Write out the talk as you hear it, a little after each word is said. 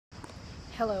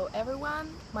Hello everyone,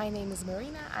 my name is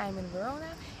Maryna, I'm in Verona,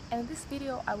 and in this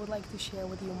video I would like to share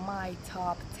with you my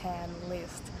top 10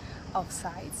 list of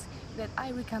sites that I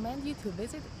recommend you to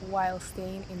visit while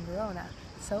staying in Verona.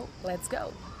 So let's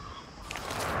go!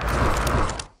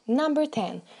 Number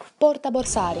 10. Porta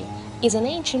Borsari is an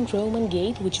ancient Roman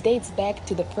gate which dates back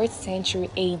to the 1st century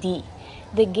AD.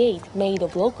 The gate, made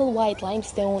of local white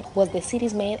limestone, was the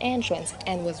city's main entrance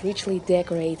and was richly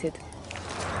decorated.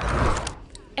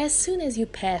 As soon as you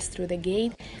pass through the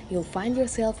gate, you'll find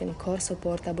yourself in Corso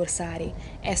Porta Borsari,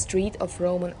 a street of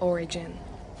Roman origin.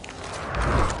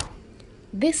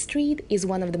 This street is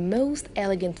one of the most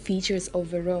elegant features of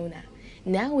Verona.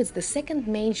 Now it's the second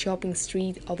main shopping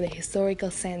street of the historical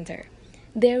center.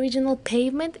 The original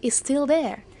pavement is still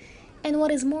there. And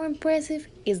what is more impressive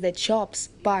is that shops,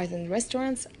 bars and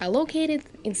restaurants are located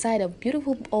inside of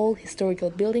beautiful old historical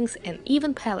buildings and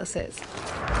even palaces.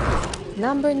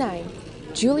 Number 9.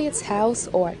 Juliet's House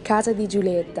or Casa di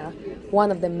Giulietta,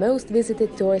 one of the most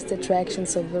visited tourist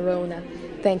attractions of Verona,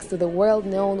 thanks to the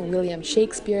world-known William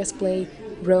Shakespeare's play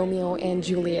Romeo and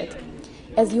Juliet.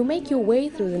 As you make your way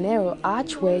through the narrow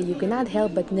archway, you cannot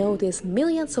help but notice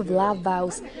millions of love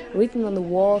vows written on the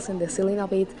walls and the ceiling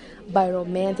of it by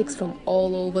romantics from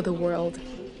all over the world.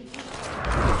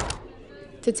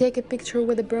 To take a picture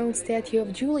with the bronze statue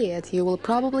of Juliet, you will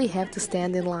probably have to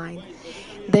stand in line.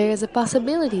 There is a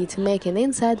possibility to make an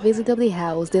inside visit of the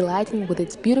house, delighting with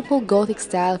its beautiful Gothic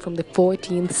style from the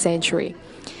 14th century,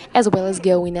 as well as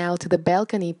going out to the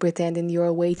balcony pretending you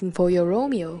are waiting for your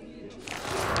Romeo.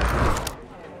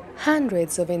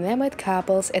 Hundreds of enamored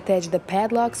couples attach the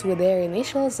padlocks with their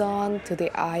initials on to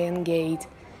the iron gate,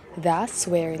 thus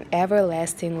swearing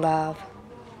everlasting love.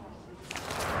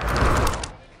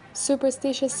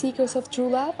 Superstitious seekers of true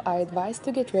love are advised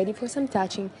to get ready for some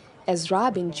touching, as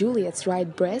rubbing Juliet's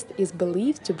right breast is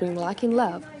believed to bring luck in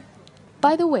love.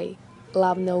 By the way,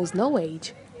 love knows no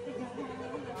age.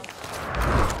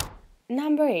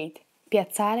 Number 8.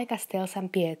 Piazzale Castel San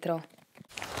Pietro.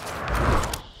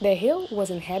 The hill was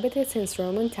inhabited since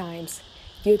Roman times.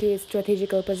 Due to its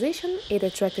strategical position, it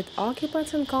attracted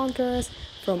occupants and conquerors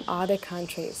from other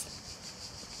countries.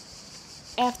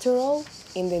 After all,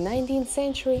 in the 19th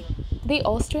century, the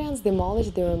Austrians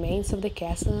demolished the remains of the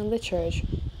castle and the church,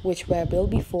 which were built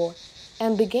before,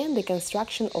 and began the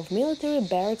construction of military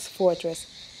barracks fortress,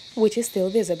 which is still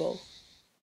visible.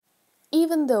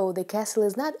 Even though the castle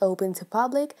is not open to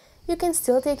public, you can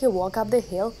still take a walk up the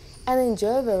hill and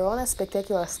enjoy Verona's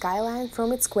spectacular skyline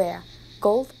from its square,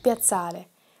 called Piazzale.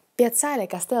 Piazzale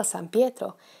Castel San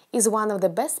Pietro is one of the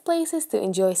best places to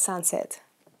enjoy sunset.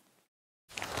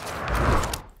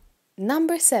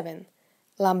 Number 7.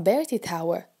 Lamberti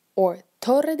Tower or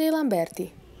Torre dei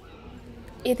Lamberti.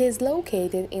 It is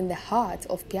located in the heart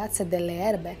of Piazza delle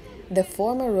Erbe, the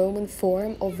former Roman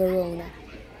Forum of Verona.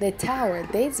 The tower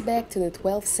dates back to the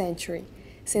 12th century.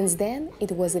 Since then,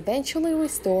 it was eventually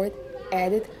restored,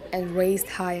 added, and raised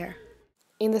higher.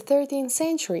 In the 13th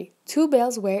century, two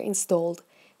bells were installed.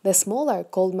 The smaller,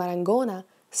 called Marangona,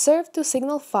 served to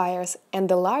signal fires, and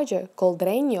the larger, called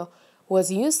Regno,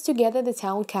 was used to gather the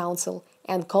town council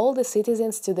and call the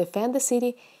citizens to defend the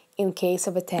city in case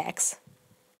of attacks.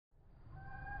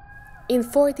 In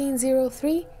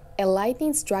 1403, a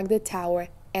lightning struck the tower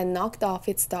and knocked off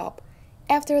its top.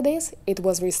 After this, it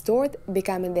was restored,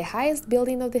 becoming the highest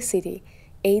building of the city,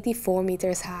 84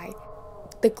 meters high.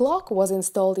 The clock was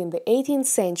installed in the 18th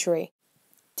century.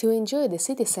 To enjoy the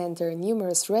city center,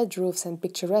 numerous red roofs and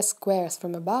picturesque squares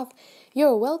from above, you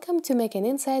are welcome to make an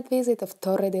inside visit of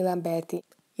Torre dei Lamberti.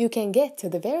 You can get to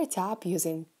the very top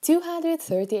using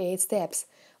 238 steps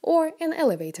or an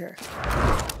elevator.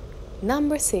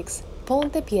 Number 6.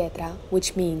 Ponte Pietra,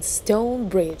 which means stone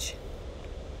bridge.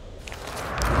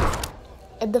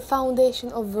 At the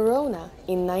foundation of Verona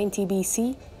in 90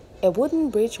 BC, a wooden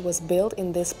bridge was built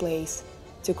in this place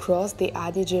to cross the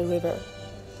Adige River.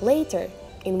 Later,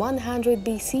 in 100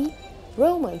 BC,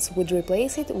 Romans would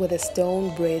replace it with a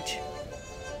stone bridge.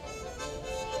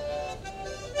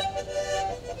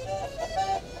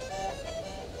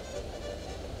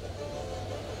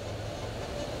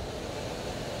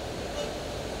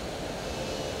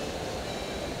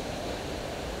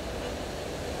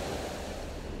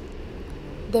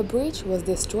 The bridge was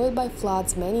destroyed by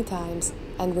floods many times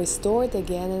and restored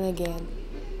again and again.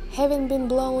 Having been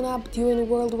blown up during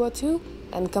World War II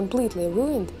and completely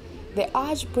ruined, the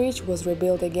arch bridge was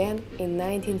rebuilt again in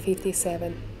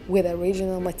 1957 with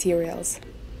original materials.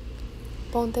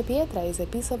 Ponte Pietra is a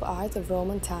piece of art of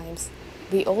Roman times,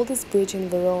 the oldest bridge in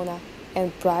Verona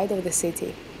and pride of the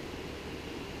city.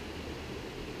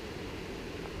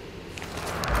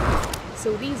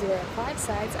 So these were 5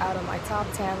 sites out of my top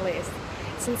 10 list.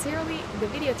 Sincerely, the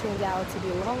video turned out to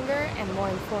be longer and more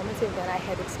informative than I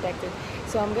had expected,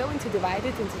 so I'm going to divide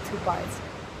it into 2 parts.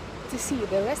 To see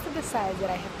the rest of the sites that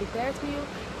I have prepared for you,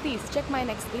 please check my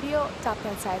next video, Top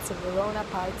 10 Sites of Verona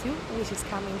Part 2, which is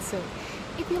coming soon.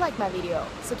 If you like my video,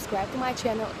 subscribe to my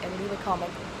channel and leave a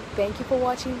comment. Thank you for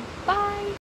watching.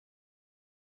 Bye!